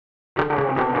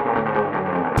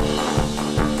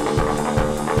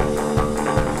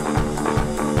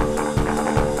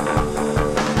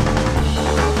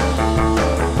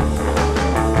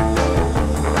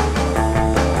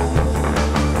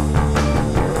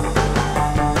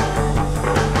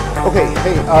Okay,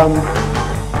 hey,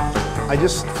 I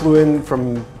just flew in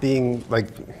from being like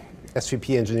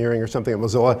SVP engineering or something at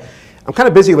Mozilla. I'm kind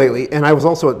of busy lately, and I was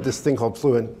also at this thing called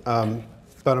Fluent,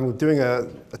 but I'm doing a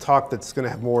talk that's going to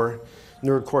have more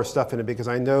nerdcore stuff in it because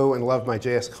I know and love my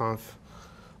JSConf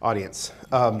audience.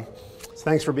 So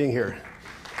thanks for being here.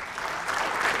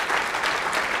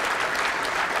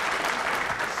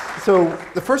 So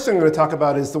the first thing I'm going to talk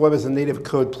about is the web as a native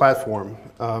code platform,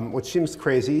 which seems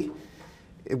crazy.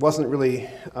 It wasn't really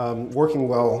working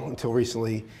well until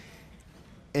recently.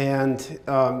 And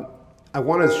I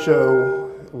want to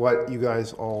show what you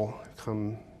guys all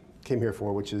came here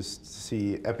for, which is to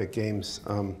see epic games.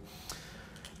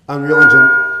 Unreal Engine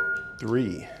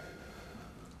 3.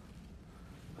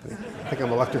 I think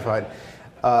I'm electrified.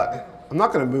 I'm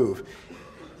not going to move,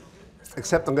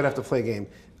 except I'm going to have to play a game.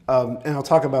 And I'll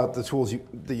talk about the tools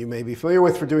that you may be familiar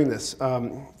with for doing this.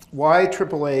 Why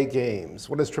AAA games?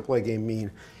 What does AAA game mean?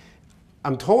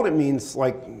 I'm told it means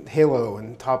like Halo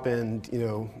and top-end,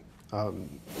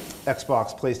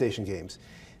 Xbox, PlayStation games.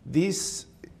 These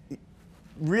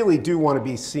really do want to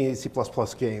be C, C++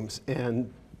 games,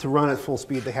 and to run at full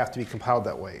speed, they have to be compiled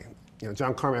that way.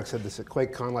 John Carmack said this at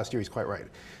QuakeCon last year. He's quite right.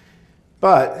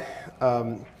 But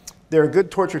they're a good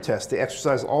torture test. They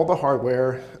exercise all the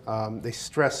hardware. They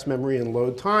stress memory and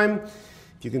load time.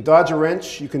 If you can dodge a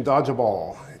wrench, you can dodge a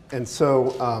ball. And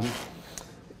so,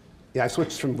 yeah, I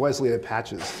switched from Wesley to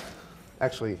patches.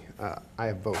 Actually, I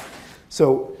have both.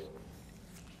 So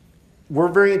we're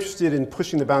very interested in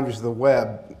pushing the boundaries of the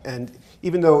web. And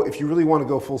even though if you really want to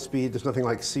go full speed, there's nothing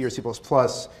like C or C++,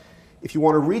 if you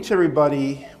want to reach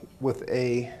everybody with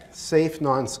a safe,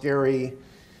 non-scary,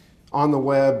 on the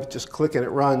web, just click and it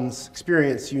runs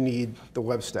experience, you need the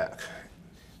web stack.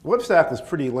 The web stack was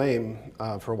pretty lame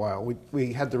for a while.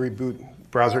 We had to reboot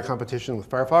browser competition with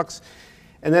Firefox,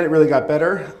 and then it really got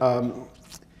better, and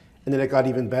then it got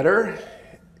even better.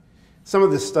 Some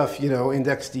of this stuff,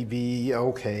 IndexedDB,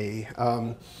 okay,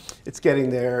 it's getting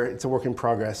there. It's a work in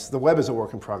progress. The web is a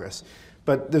work in progress.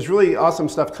 But there's really awesome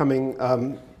stuff coming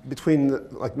between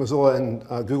like Mozilla and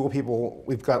Google people.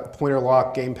 We've got pointer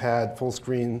lock, gamepad, full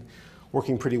screen,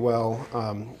 working pretty well,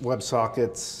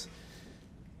 WebSockets.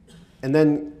 And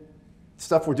then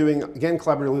stuff we're doing, again,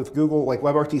 collaboratively with Google, like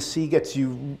WebRTC gets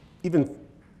you even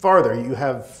farther. You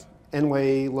have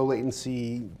N-way, low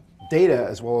latency data,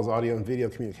 as well as audio and video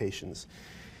communications.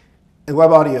 And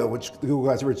web audio, which Google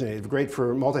guys originated, great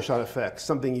for multi-shot effects,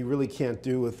 something you really can't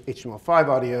do with HTML5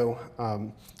 audio,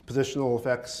 positional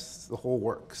effects, the whole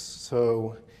works.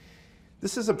 So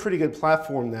this is a pretty good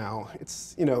platform now.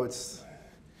 It's, it's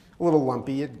a little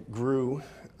lumpy. It grew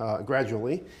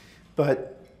gradually,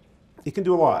 but it can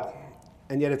do a lot.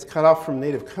 And yet it's cut off from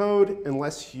native code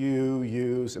unless you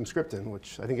use Emscripten,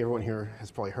 which I think everyone here has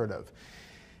probably heard of.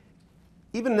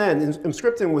 Even then,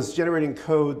 Emscripten was generating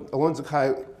code. Alon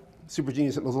Zakai, super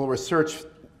genius at Mozilla Research,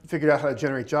 figured out how to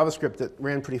generate JavaScript that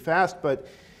ran pretty fast. But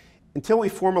until we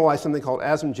formalized something called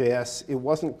ASM.js, it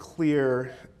wasn't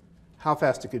clear how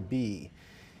fast it could be.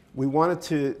 We wanted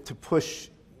to push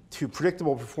to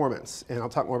predictable performance. And I'll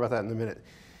talk more about that in a minute.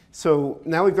 So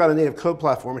now we've got a native code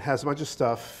platform. It has a bunch of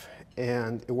stuff,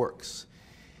 and it works.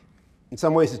 In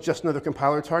some ways, it's just another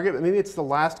compiler target, but maybe it's the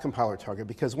last compiler target,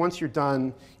 because once you're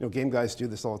done, game guys do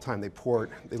this all the time. They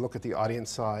port, they look at the audience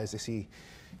size, they see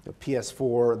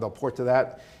PS4, they'll port to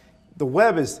that. The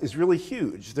web is really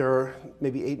huge. There are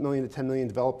maybe 8 million to 10 million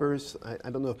developers. I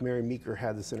don't know if Mary Meeker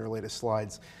had this in her latest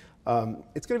slides.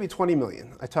 It's going to be 20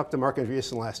 million. I talked to Mark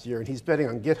Andreessen last year, and he's betting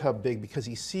on GitHub big because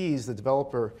he sees the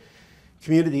developer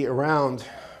community around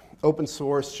open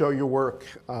source, show your work,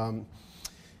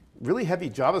 really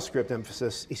heavy JavaScript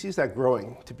emphasis. He sees that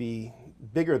growing to be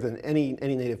bigger than any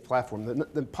native platform.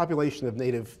 The population of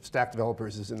native stack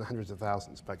developers is in the hundreds of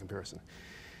thousands by comparison.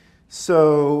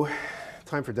 So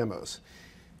time for demos.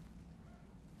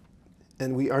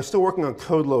 And we are still working on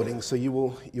code loading, so you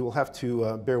will have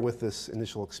to bear with this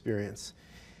initial experience.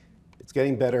 It's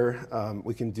getting better.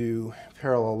 We can do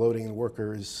parallel loading in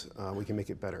workers. We can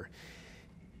make it better.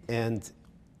 And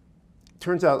it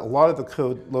turns out a lot of the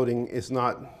code loading is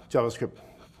not JavaScript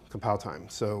compile time.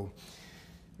 So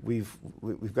we've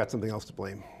got something else to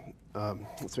blame.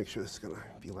 Let's make sure this is going to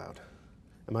be loud.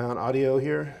 Am I on audio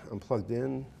here? I'm plugged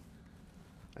in.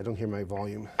 I don't hear my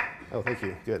volume. Oh, thank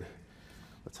you. Good.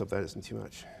 Let's hope that isn't too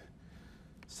much.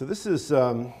 So this is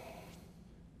the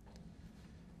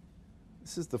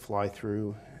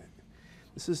fly-through.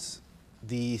 This is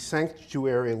the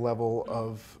sanctuary level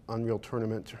of Unreal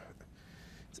Tournament.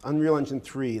 It's Unreal Engine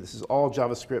 3. This is all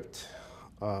JavaScript.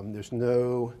 There's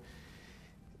no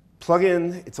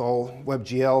plugin. It's all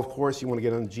WebGL, of course. You want to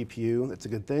get on the GPU. That's a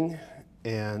good thing.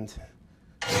 And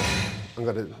I'm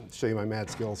going to show you my mad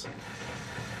skills.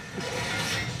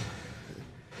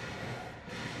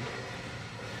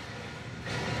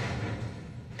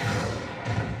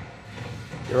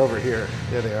 They're over here.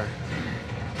 There they are.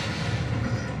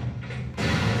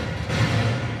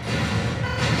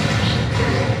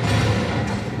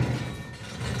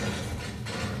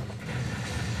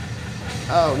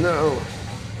 Oh no.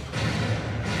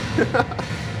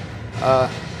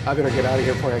 I better get out of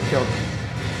here before I get killed.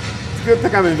 It's a good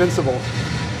thing I'm invincible.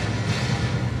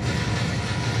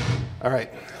 All right.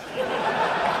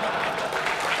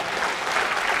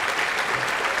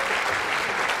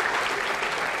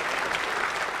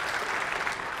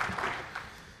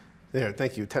 There,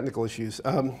 thank you. Technical issues.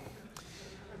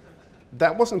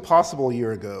 That wasn't possible a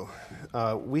year ago.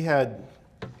 We had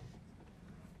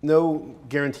no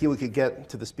guarantee we could get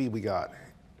to the speed we got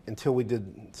until we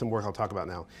did some work I'll talk about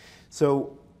now.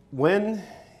 So when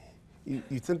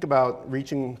you think about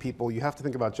reaching people, you have to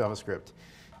think about JavaScript.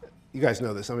 You guys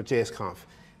know this. I'm at JSConf.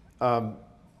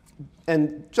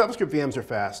 And JavaScript VMs are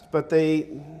fast, but they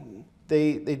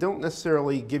don't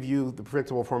necessarily give you the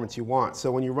predictable performance you want.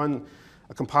 So when you run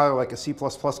a compiler like a C++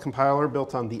 compiler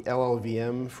built on the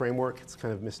LLVM framework, it's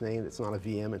kind of misnamed. It's not a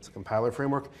VM, it's a compiler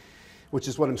framework, which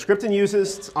is what Emscripten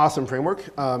uses. It's an awesome framework.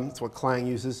 It's what Clang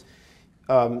uses.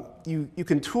 You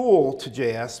can tool to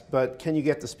JS, but can you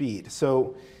get the speed?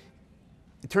 So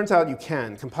it turns out you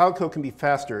can. Compiled code can be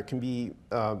faster. It can be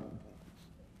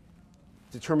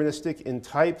deterministic in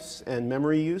types and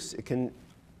memory use. It can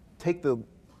take the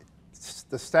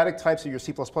static types of your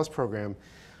C++ program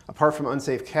apart from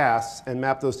unsafe casts and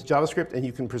map those to JavaScript, and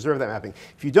you can preserve that mapping.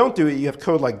 If you don't do it, you have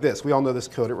code like this. We all know this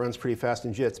code. It runs pretty fast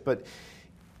in JITs, but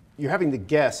you're having to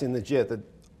guess in the JIT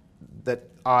that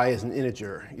I is an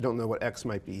integer. You don't know what x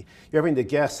might be. You're having to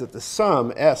guess that the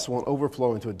sum, s, won't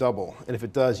overflow into a double, and if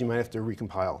it does, you might have to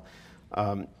recompile.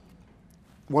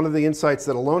 One of the insights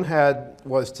that Alone had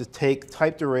was to take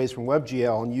typed arrays from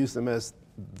WebGL and use them as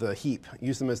the heap,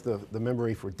 use them as the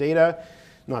memory for data,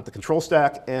 not the control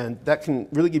stack, and that can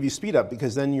really give you speed up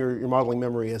because then you're modeling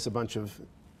memory as a bunch of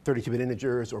 32-bit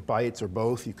integers or bytes or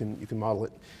both. You can model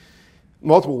it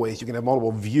multiple ways. You can have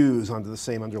multiple views onto the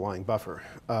same underlying buffer.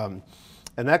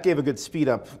 And that gave a good speed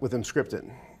up with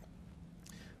Emscripten.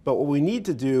 But what we need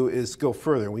to do is go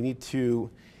further. We need to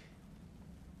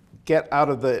get out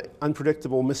of the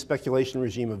unpredictable misspeculation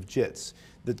regime of JITs.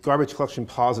 The garbage collection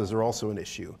pauses are also an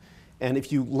issue. And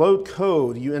if you load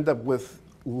code, you end up with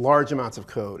large amounts of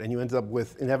code, and you end up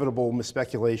with inevitable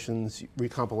misspeculations,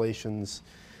 recompilations,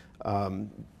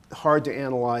 hard to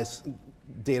analyze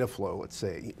data flow, let's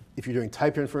say. If you're doing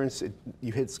type inference,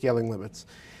 you hit scaling limits.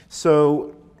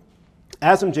 So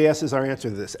ASM.js is our answer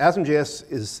to this.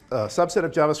 ASM.js is a subset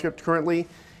of JavaScript currently,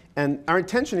 and our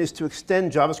intention is to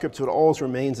extend JavaScript so it always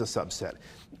remains a subset.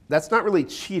 That's not really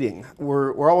cheating.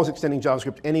 We're always extending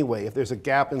JavaScript anyway. If there's a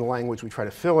gap in the language, we try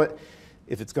to fill it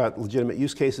if it's got legitimate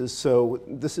use cases. So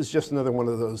this is just another one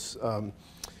of those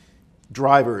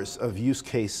drivers of use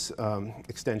case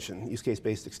extension, use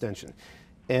case-based extension.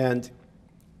 And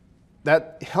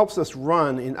that helps us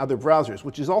run in other browsers,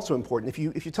 which is also important.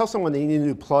 If you tell someone they need a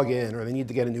new plugin or they need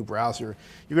to get a new browser,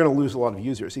 you're going to lose a lot of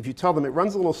users. If you tell them it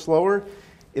runs a little slower,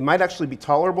 it might actually be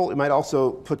tolerable. It might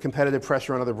also put competitive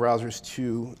pressure on other browsers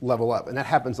to level up. And that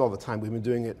happens all the time. We've been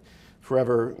doing it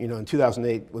forever. You know, in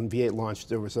 2008, when V8 launched,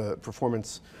 there was a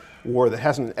performance war that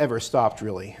hasn't ever stopped,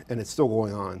 really, and it's still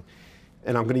going on.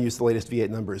 And I'm going to use the latest V8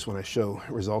 numbers when I show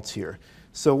results here.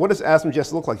 So what does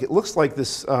ASM.js look like? It looks like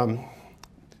this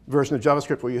version of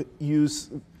JavaScript where you use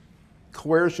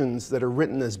coercions that are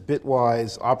written as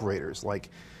bitwise operators, like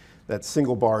that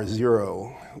single bar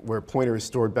 0, where pointer is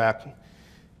stored back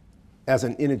as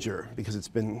an integer because it's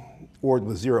been ORed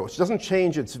with 0, which doesn't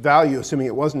change its value assuming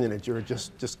it was an integer, it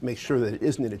just makes sure that it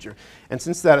is an integer. And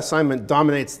since that assignment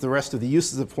dominates the rest of the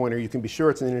uses of pointer, you can be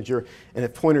sure it's an integer, and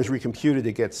if pointer is recomputed,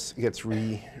 it gets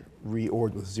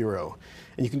re-ORed with 0.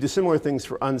 And you can do similar things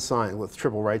for unsigned with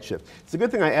triple right shift. It's a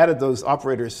good thing I added those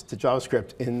operators to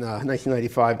JavaScript in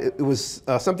 1995. It was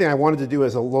something I wanted to do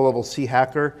as a low-level C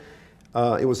hacker.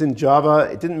 It was in Java.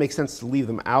 It didn't make sense to leave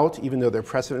them out, even though their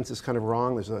precedence is kind of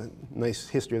wrong. There's a nice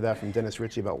history of that from Dennis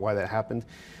Ritchie about why that happened.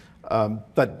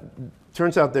 But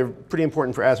turns out they're pretty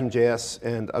important for ASM.js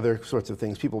and other sorts of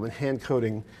things. People have been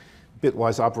hand-coding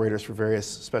bitwise operators for various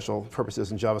special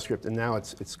purposes in JavaScript, and now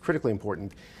it's critically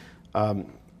important.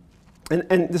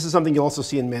 And this is something you'll also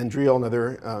see in Mandrill,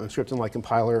 another Emscripten-like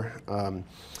compiler.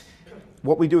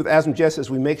 What we do with ASM.js is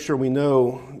we make sure we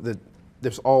know that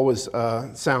there's always a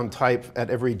sound type at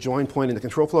every join point in the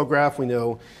control flow graph. We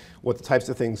know what the types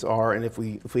of things are, and if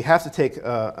we have to take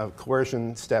a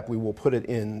coercion step, we will put it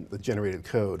in the generated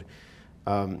code.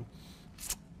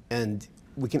 And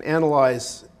we can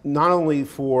analyze not only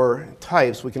for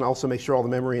types, we can also make sure all the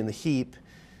memory in the heap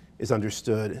is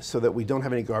understood so that we don't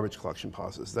have any garbage collection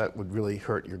pauses. That would really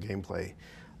hurt your gameplay.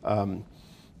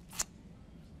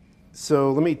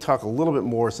 So let me talk a little bit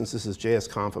more, since this is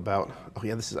JSConf, about, oh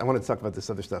yeah, I wanted to talk about this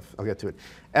other stuff. I'll get to it.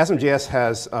 ASM.js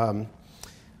has a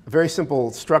very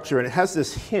simple structure, and it has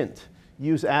this hint,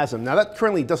 use ASM. Now that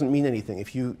currently doesn't mean anything.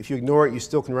 If you ignore it, you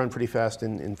still can run pretty fast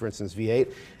in, for instance,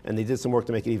 V8, and they did some work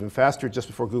to make it even faster just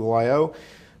before Google I/O.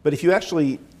 But if you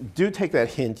actually do take that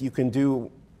hint, you can do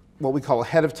what we call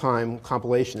ahead of time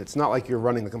compilation. It's not like you're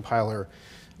running the compiler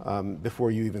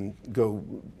before you even go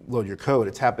load your code.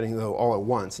 It's happening, though, all at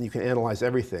once, and you can analyze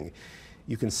everything.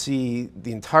 You can see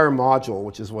the entire module,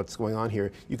 which is what's going on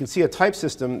here. You can see a type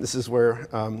system. This is where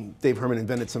Dave Herman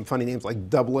invented some funny names like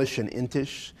doublish and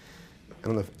intish. I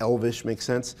don't know if elvish makes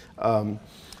sense.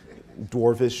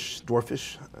 Dwarvish,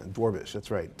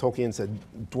 that's right. Tolkien said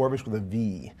dwarvish with a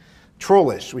V.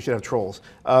 Trollish, we should have trolls.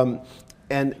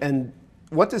 And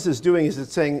what this is doing is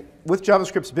it's saying, with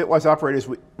JavaScript's bitwise operators,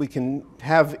 we can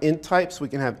have int types. We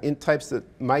can have int types that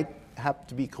might have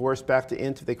to be coerced back to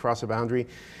int if they cross a boundary.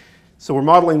 So we're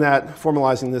modeling that,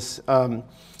 formalizing this.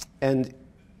 And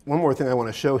one more thing I want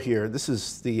to show here. This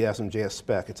is the ASM.js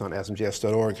spec. It's on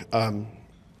asmjs.org.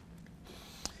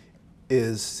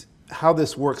 Is how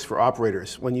this works for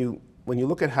operators. When you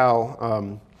look at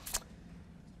how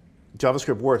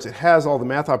JavaScript works, it has all the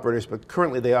math operators, but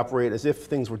currently they operate as if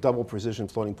things were double precision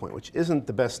floating point, which isn't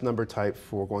the best number type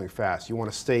for going fast. You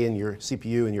want to stay in your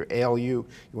CPU and your ALU. You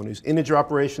want to use integer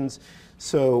operations.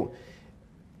 So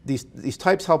these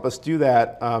types help us do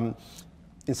that.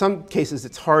 In some cases,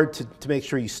 it's hard to make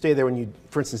sure you stay there when you,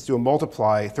 for instance, do a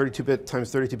multiply. 32-bit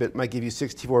times 32-bit might give you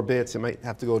 64 bits. It might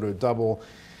have to go to a double.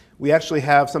 We actually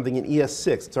have something in ES6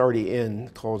 it's already in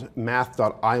called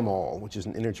math.imul, which is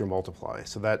an integer multiply,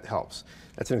 so that helps.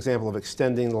 That's an example of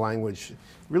extending the language,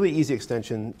 really easy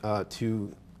extension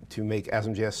to make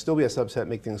ASM.js still be a subset,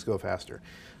 make things go faster.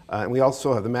 And we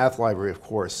also have the math library, of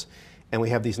course, and we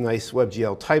have these nice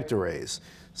WebGL typed arrays.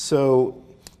 So,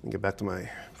 let me get back to my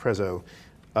Prezzo.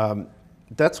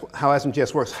 That's how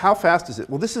ASM.js works. How fast is it?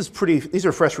 Well, these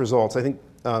are fresh results. I think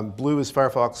blue is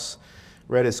Firefox,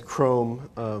 red is Chrome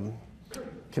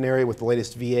Canary with the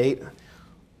latest V8,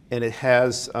 and it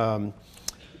has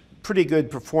pretty good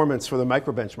performance for the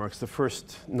micro benchmarks, the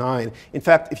first 9. In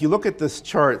fact, if you look at this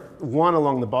chart, 1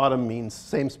 along the bottom means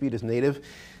same speed as native.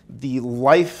 The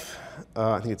life,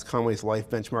 I think it's Conway's life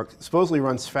benchmark, supposedly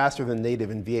runs faster than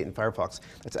native in V8 and Firefox.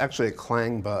 That's actually a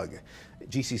Clang bug.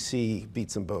 GCC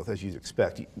beats them both, as you'd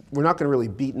expect. We're not going to really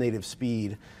beat native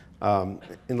speed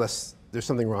unless there's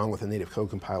something wrong with a native code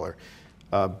compiler.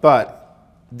 But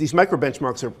these micro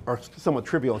benchmarks are somewhat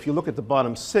trivial. If you look at the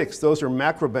bottom 6, those are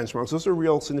macro benchmarks. Those are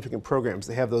real significant programs.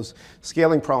 They have those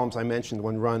scaling problems I mentioned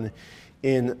when run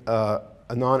in a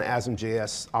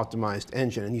non-ASM.js optimized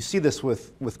engine. And you see this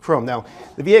with Chrome. Now,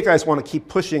 the V8 guys want to keep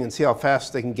pushing and see how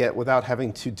fast they can get without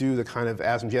having to do the kind of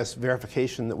ASM.js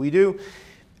verification that we do.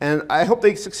 And I hope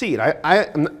they succeed. I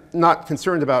am not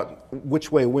concerned about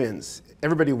which way wins.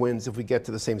 Everybody wins if we get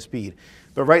to the same speed.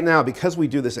 But right now, because we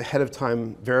do this ahead of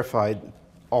time verified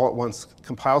all at once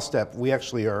compile step, we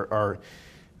actually are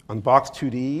on box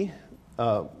 2D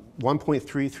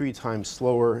 1.33 times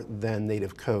slower than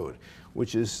native code,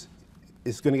 which is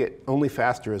going to get only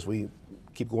faster as we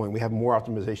keep going. We have more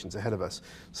optimizations ahead of us.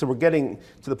 So we're getting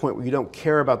to the point where you don't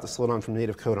care about the slowdown from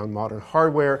native code on modern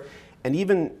hardware. And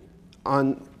even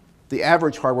on the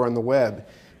average hardware on the web,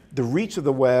 the reach of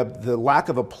the web, the lack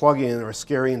of a plugin or a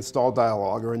scary install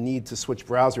dialog or a need to switch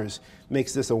browsers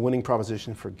makes this a winning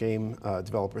proposition for game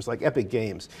developers like Epic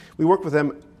Games. We worked with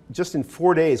them just in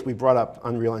 4 days. We brought up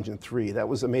Unreal Engine 3. That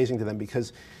was amazing to them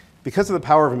because of the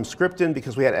power of Emscripten,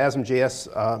 because we had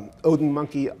ASM.js, Odin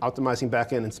Monkey optimizing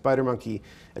backend, and Spider Monkey.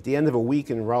 At the end of a week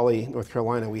in Raleigh, North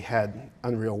Carolina, we had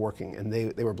Unreal working, and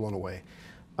they were blown away.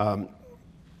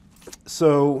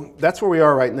 So that's where we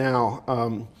are right now.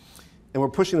 And we're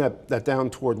pushing that down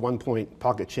toward 1 point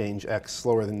pocket change x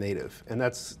slower than native. And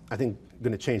that's, I think,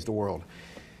 going to change the world.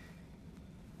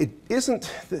 It isn't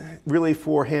really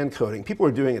for hand coding. People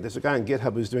are doing it. There's a guy on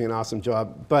GitHub who's doing an awesome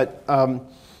job. But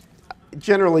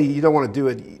generally, you don't want to do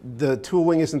it. The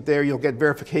tooling isn't there. You'll get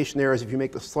verification errors if you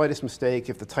make the slightest mistake,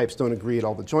 if the types don't agree at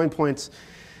all the join points.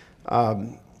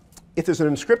 If there's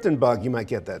an Emscripten bug, you might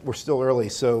get that. We're still early.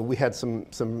 So we had some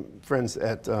friends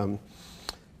at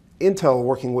Intel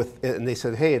working with it, and they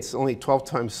said, hey, it's only 12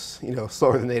 times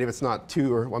slower than native. It's not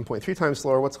 2 or 1.3 times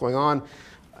slower. What's going on?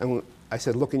 And I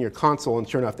said, look in your console, and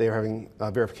sure enough, they were having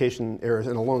verification errors,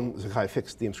 and alone Zakai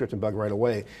fixed the emscripten bug right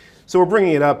away. So we're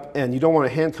bringing it up, and you don't want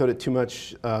to hand code it too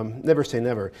much. Never say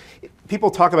never. People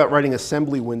talk about writing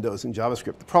assembly windows in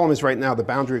JavaScript. The problem is right now the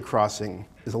boundary crossing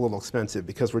is a little expensive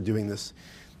because we're doing this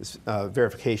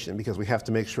verification, because we have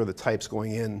to make sure the types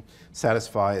going in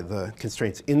satisfy the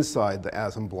constraints inside the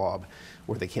ASM blob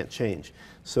where they can't change.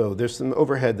 So there's some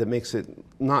overhead that makes it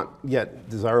not yet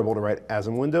desirable to write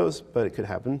ASM windows, but it could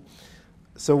happen.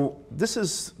 So this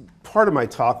is part of my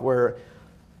talk where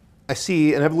I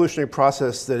see an evolutionary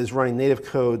process that is running native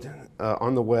code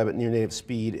on the web at near native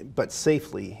speed, but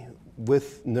safely,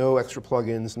 with no extra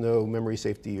plugins, no memory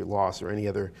safety loss, or any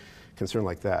other concern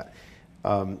like that.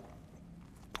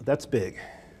 That's big.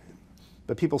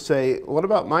 But people say, what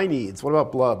about my needs? What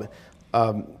about blub?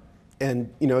 And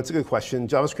it's a good question.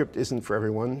 JavaScript isn't for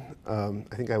everyone.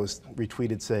 I think I was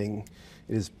retweeted saying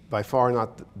it is by far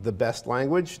not the best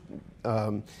language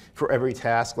for every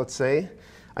task, let's say.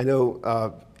 I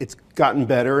know it's gotten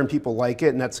better and people like it,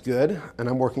 and that's good, and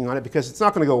I'm working on it because it's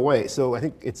not going to go away. So I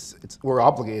think we're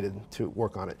obligated to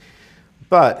work on it.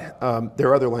 But there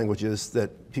are other languages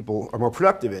that people are more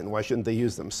productive in. Why shouldn't they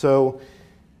use them? So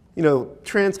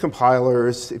trans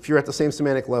compilers, if you're at the same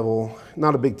semantic level,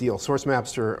 not a big deal. Source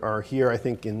maps are here, I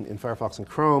think, in Firefox and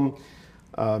Chrome.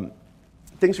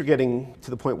 Things are getting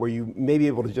to the point where you may be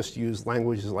able to just use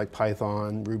languages like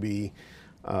Python, Ruby,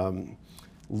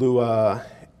 Lua.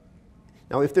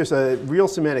 Now, if there's a real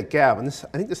semantic gap, and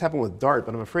I think this happened with Dart,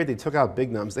 but I'm afraid they took out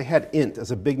big nums. They had int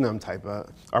as a big num type,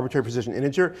 arbitrary precision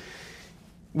integer.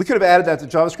 We could have added that to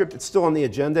JavaScript. It's still on the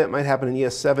agenda. It might happen in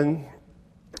ES7.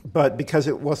 But because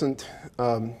it wasn't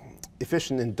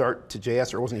efficient in Dart to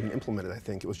JS, or it wasn't even implemented, I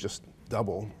think, it was just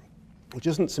double, which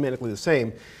isn't semantically the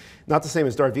same. Not the same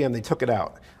as Dart VM, they took it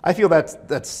out. I feel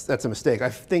that's a mistake. I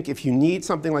think if you need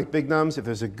something like big nums, if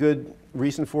there's a good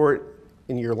reason for it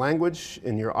in your language,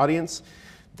 in your audience,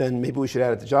 then maybe we should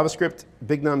add it to JavaScript.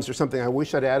 Big nums are something I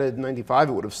wish I'd added in 95.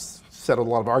 It would have settled a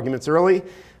lot of arguments early,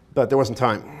 but there wasn't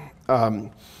time.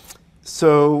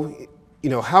 So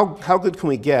how good can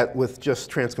we get with just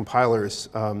trans compilers?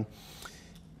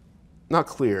 Not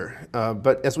clear,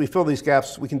 but as we fill these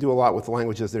gaps, we can do a lot with the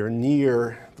languages that are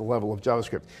near the level of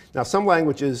JavaScript. Now, some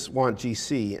languages want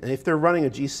GC, and if they're running a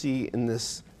GC in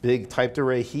this big typed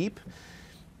array heap,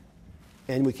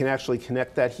 and we can actually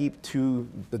connect that heap to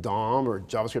the DOM or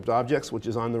JavaScript objects, which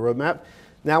is on the roadmap,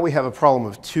 now we have a problem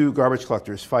of 2 garbage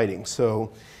collectors fighting.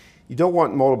 So you don't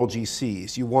want multiple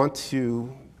GCs. You want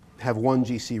to have one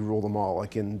GC rule them all,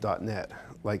 like in .NET,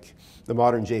 like the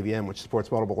modern JVM, which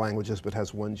supports multiple languages but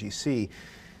has one GC.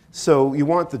 So you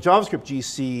want the JavaScript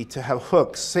GC to have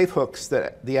hooks, safe hooks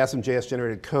that the ASM.js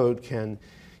generated code can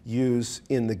use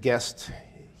in the guest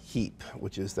heap,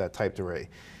 which is that typed array.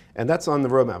 And that's on the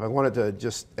roadmap. I wanted to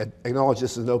just acknowledge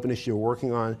this is an open issue we're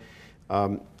working on.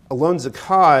 Alone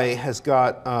Zakai has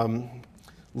got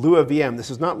Lua VM. This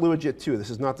is not Lua JIT 2. This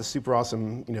is not the super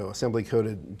awesome,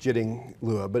 assembly-coded JITting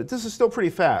Lua, but this is still pretty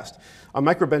fast. On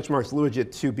micro benchmarks, Lua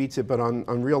JIT 2 beats it, but on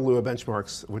real Lua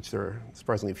benchmarks, which there are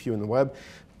surprisingly few in the web,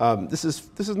 this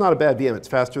is not a bad VM. It's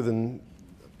faster than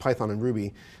Python and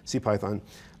Ruby, CPython.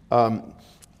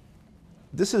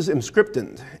 This is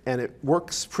emscriptened, and it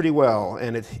works pretty well.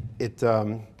 And I'm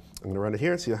going to run it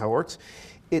here and see how it works.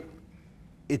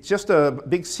 It's just a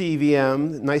big C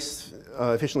VM, nice,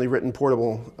 efficiently written,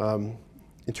 portable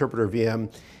interpreter VM,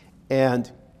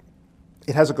 and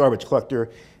it has a garbage collector.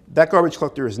 That garbage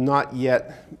collector is not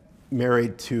yet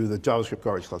married to the JavaScript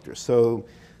garbage collector. So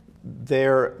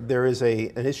there is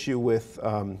an issue with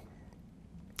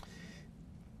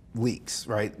leaks,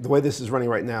 right? The way this is running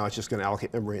right now, it's just going to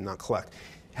allocate memory and not collect.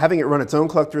 Having it run its own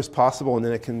collector is possible, and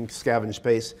then it can scavenge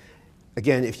space.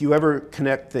 Again, if you ever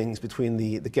connect things between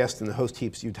the guest and the host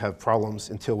heaps, you'd have problems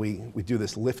until we do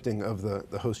this lifting of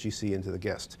the host GC into the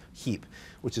guest heap,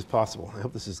 which is possible. I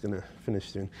hope this is going to finish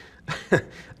soon.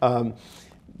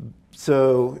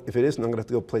 So if it isn't, I'm going to have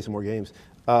to go play some more games.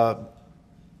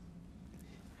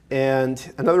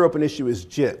 And another open issue is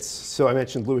JITs. So I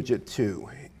mentioned Lua JIT 2.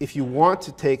 If you want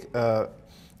to take,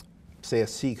 say, a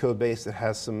C code base that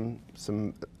has some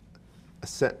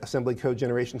assembly code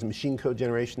generation, some machine code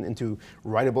generation into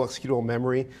writable executable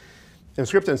memory,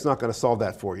 emscripten's not going to solve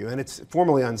that for you, and it's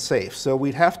formally unsafe. So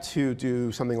we'd have to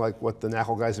do something like what the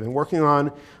NACL guys have been working on.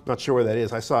 I'm not sure where that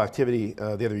is. I saw activity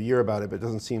the other year about it, but it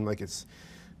doesn't seem like it's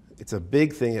a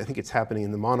big thing. I think it's happening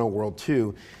in the mono world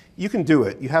too. You can do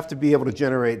it. You have to be able to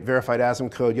generate verified ASM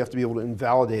code. You have to be able to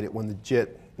invalidate it when the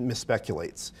JIT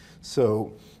misspeculates.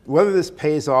 So whether this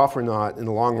pays off or not in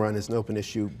the long run is an open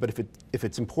issue, but if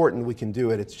it's important, we can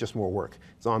do it. It's just more work.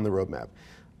 It's on the roadmap.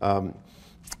 And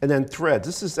then threads.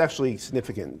 This is actually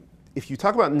significant. If you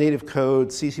talk about native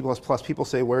code, C, C++, people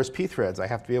say, where's p-threads? I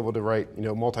have to be able to write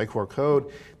multi-core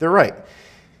code. They're right.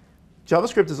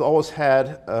 JavaScript has always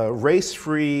had a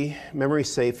race-free,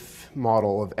 memory-safe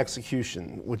model of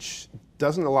execution, which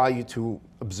doesn't allow you to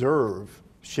observe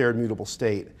shared mutable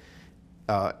state.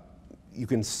 You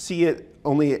can see it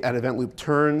only at event loop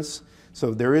turns.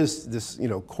 So there is this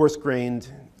coarse-grained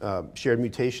shared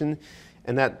mutation.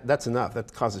 And that's enough.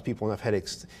 That causes people enough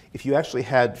headaches. If you actually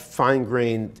had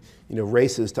fine-grained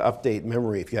races to update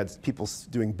memory, if you had people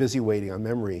doing busy waiting on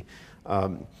memory,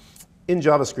 in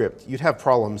JavaScript, you'd have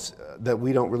problems that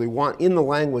we don't really want. In the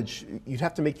language, you'd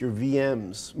have to make your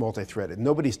VMs multi-threaded.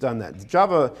 Nobody's done that. The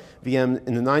Java VM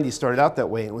in the 90s started out that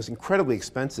way, and it was incredibly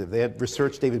expensive. They had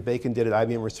research, David Bacon did it,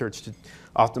 IBM research to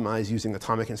optimize using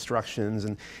atomic instructions.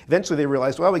 And eventually they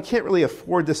realized, well, we can't really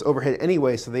afford this overhead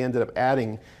anyway, so they ended up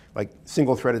adding like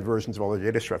single-threaded versions of all their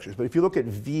data structures. But if you look at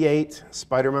V8,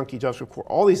 SpiderMonkey, JavaScript Core,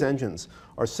 all these engines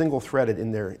are single-threaded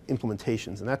in their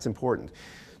implementations, and that's important.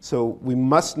 So we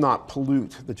must not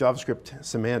pollute the JavaScript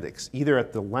semantics, either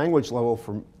at the language level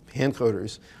for hand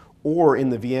coders or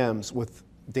in the VMs with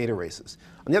data races.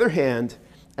 On the other hand,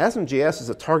 ASM.js is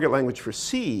a target language for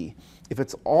C. If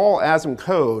it's all ASM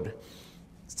code,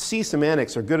 C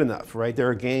semantics are good enough, right? There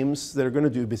are games that are going to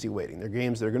do busy waiting. There are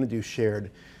games that are going to do shared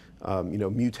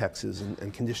mutexes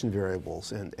and condition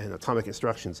variables and atomic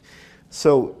instructions.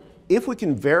 So if we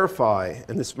can verify,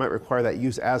 and this might require that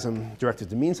use ASM directed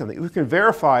to mean something, if we can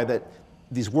verify that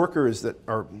these workers that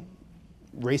are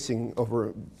racing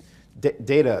over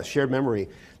data, shared memory,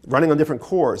 running on different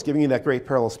cores, giving you that great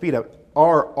parallel speed up,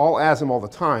 are all ASM all the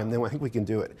time, then I think we can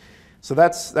do it. So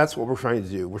that's what we're trying to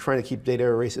do. We're trying to keep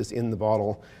data races in the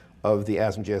bottle of the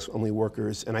ASM.js only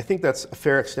workers, and I think that's a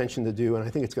fair extension to do, and I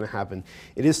think it's going to happen.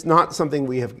 It is not something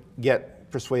we have yet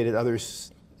persuaded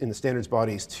others in the standards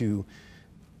bodies to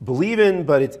believe in,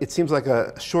 but it seems like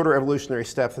a shorter evolutionary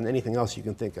step than anything else you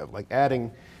can think of. Like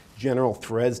adding general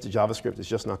threads to JavaScript is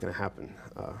just not going to happen.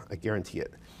 I guarantee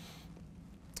it.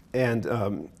 And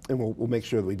we'll make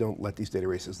sure that we don't let these data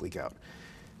races leak out.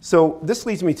 So this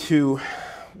leads me to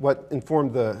what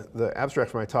informed the abstract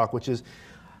for my talk, which is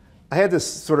I had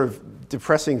this sort of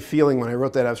depressing feeling when I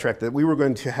wrote that abstract that we were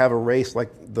going to have a race like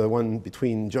the one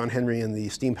between John Henry and the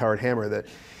steam-powered hammer, that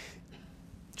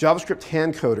JavaScript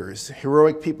hand coders,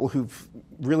 heroic people who've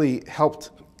really helped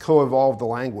co-evolve the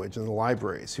language and the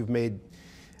libraries, who've made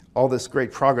all this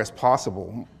great progress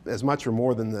possible, as much or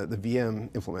more than the VM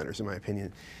implementers, in my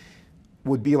opinion,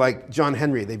 would be like John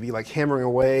Henry. They'd be like hammering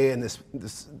away, and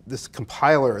this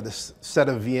compiler, this set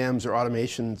of VMs or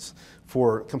automations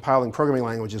for compiling programming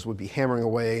languages would be hammering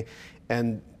away,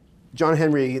 and John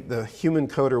Henry, the human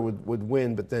coder, would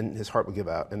win, but then his heart would give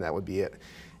out, and that would be it.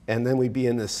 And then we'd be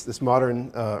in this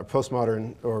modern,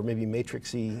 postmodern, or maybe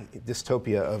matrixy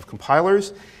dystopia of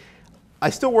compilers. I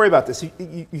still worry about this.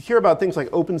 You hear about things like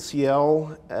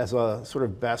OpenCL as a sort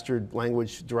of bastard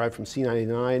language derived from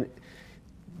C99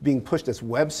 being pushed as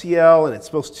WebCL, and it's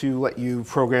supposed to let you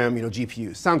program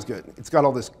GPUs. Sounds good. It's got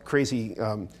all this crazy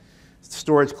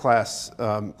storage class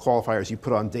qualifiers you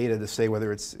put on data to say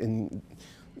whether it's in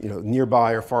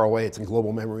nearby or far away. It's in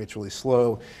global memory. It's really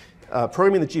slow.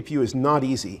 Programming the GPU is not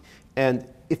easy. And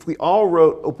if we all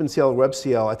wrote OpenCL or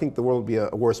WebCL, I think the world would be a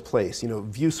worse place.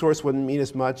 View source wouldn't mean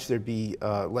as much. There'd be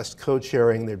less code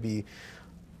sharing. There'd be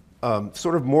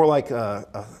sort of more like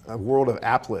a world of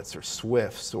applets or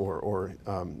Swifts or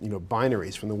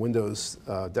binaries from the Windows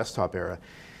desktop era.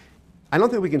 I don't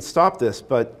think we can stop this,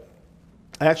 but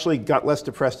I actually got less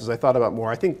depressed as I thought about more.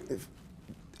 I think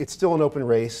it's still an open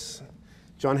race.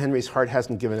 John Henry's heart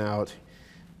hasn't given out.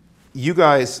 You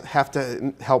guys have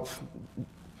to help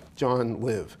John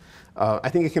live. I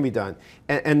think it can be done.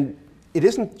 And it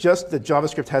isn't just that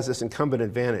JavaScript has this incumbent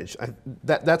advantage.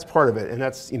 That's part of it, and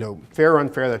that's fair or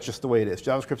unfair, that's just the way it is.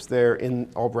 JavaScript's there in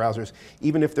all browsers.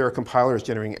 Even if there are compilers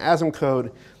generating ASM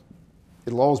code,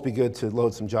 it'll always be good to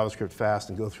load some JavaScript fast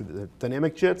and go through the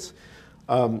dynamic JITs.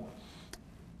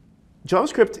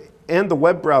 JavaScript and the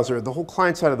web browser, the whole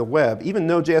client side of the web, even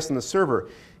Node.js on the server,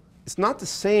 it's not the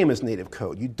same as native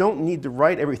code. You don't need to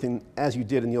write everything as you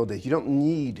did in the old days. You don't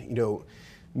need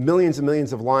millions and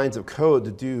millions of lines of code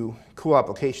to do cool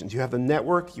applications. You have the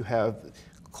network, you have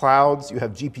clouds, you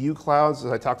have GPU clouds,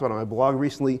 as I talked about on my blog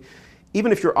recently.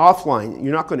 Even if you're offline,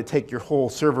 you're not going to take your whole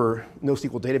server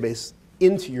NoSQL database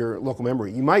into your local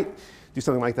memory. You might do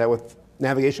something like that with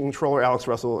navigation controller Alex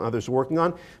Russell and others are working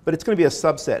on, but it's going to be a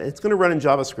subset. It's going to run in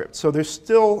JavaScript. So there's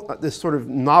still this sort of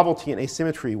novelty and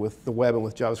asymmetry with the web and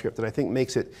with JavaScript that I think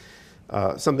makes it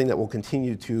something that will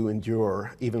continue to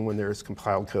endure even when there's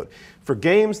compiled code. For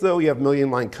games, though, you have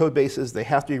million-line code bases. They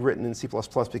have to be written in C++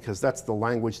 because that's the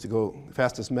language to go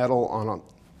fast as metal on a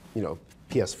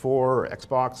PS4 or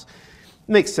Xbox.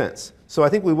 It makes sense. So I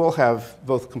think we will have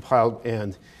both compiled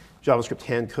and JavaScript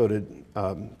hand-coded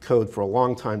code for a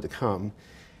long time to come.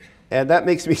 And that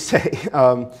makes me say,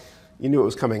 you knew it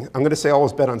was coming. I'm going to say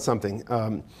always bet on something.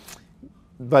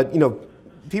 But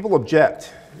people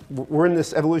object. We're in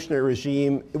this evolutionary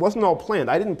regime. It wasn't all planned.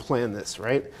 I didn't plan this,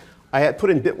 right? I had put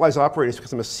in bitwise operators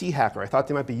because I'm a C hacker. I thought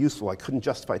they might be useful. I couldn't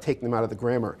justify taking them out of the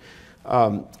grammar.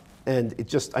 And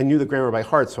I knew the grammar by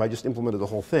heart, so I just implemented the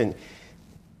whole thing.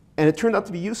 And it turned out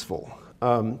to be useful.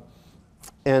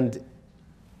 And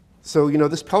so,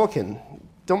 this pelican,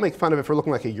 don't make fun of it for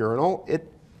looking like a urinal.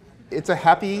 It's a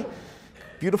happy,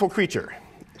 beautiful creature.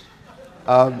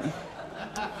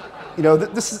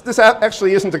 This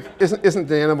actually isn't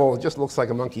the animal. It just looks like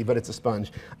a monkey, but it's a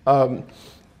sponge.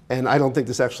 And I don't think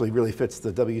this actually really fits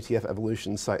the WTF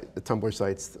evolution site, the Tumblr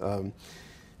site's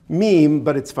meme,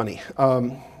 but it's funny.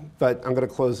 But I'm going to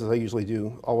close as I usually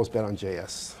do. Always bet on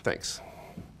JS. Thanks.